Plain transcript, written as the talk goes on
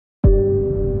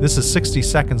This is 60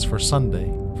 Seconds for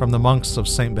Sunday from the monks of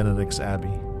St. Benedict's Abbey.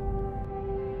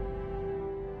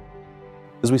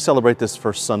 As we celebrate this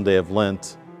first Sunday of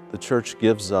Lent, the Church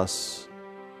gives us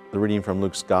the reading from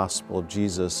Luke's Gospel of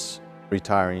Jesus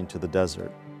retiring to the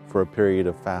desert for a period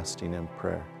of fasting and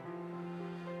prayer.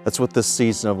 That's what this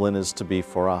season of Lent is to be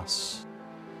for us.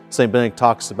 St. Benedict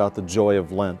talks about the joy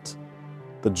of Lent,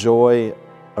 the joy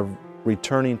of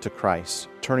returning to Christ,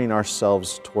 turning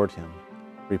ourselves toward Him,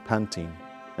 repenting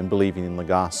and believing in the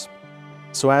gospel.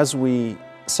 So as we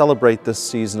celebrate this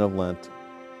season of Lent,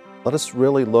 let us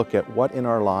really look at what in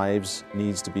our lives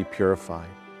needs to be purified.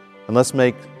 And let's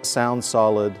make sound,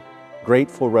 solid,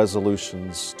 grateful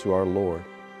resolutions to our Lord,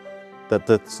 that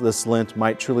this Lent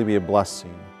might truly be a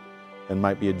blessing and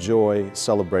might be a joy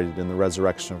celebrated in the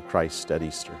resurrection of Christ at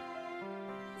Easter.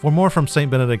 For more from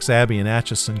St. Benedict's Abbey in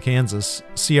Atchison, Kansas,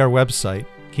 see our website,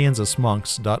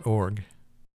 kansasmonks.org.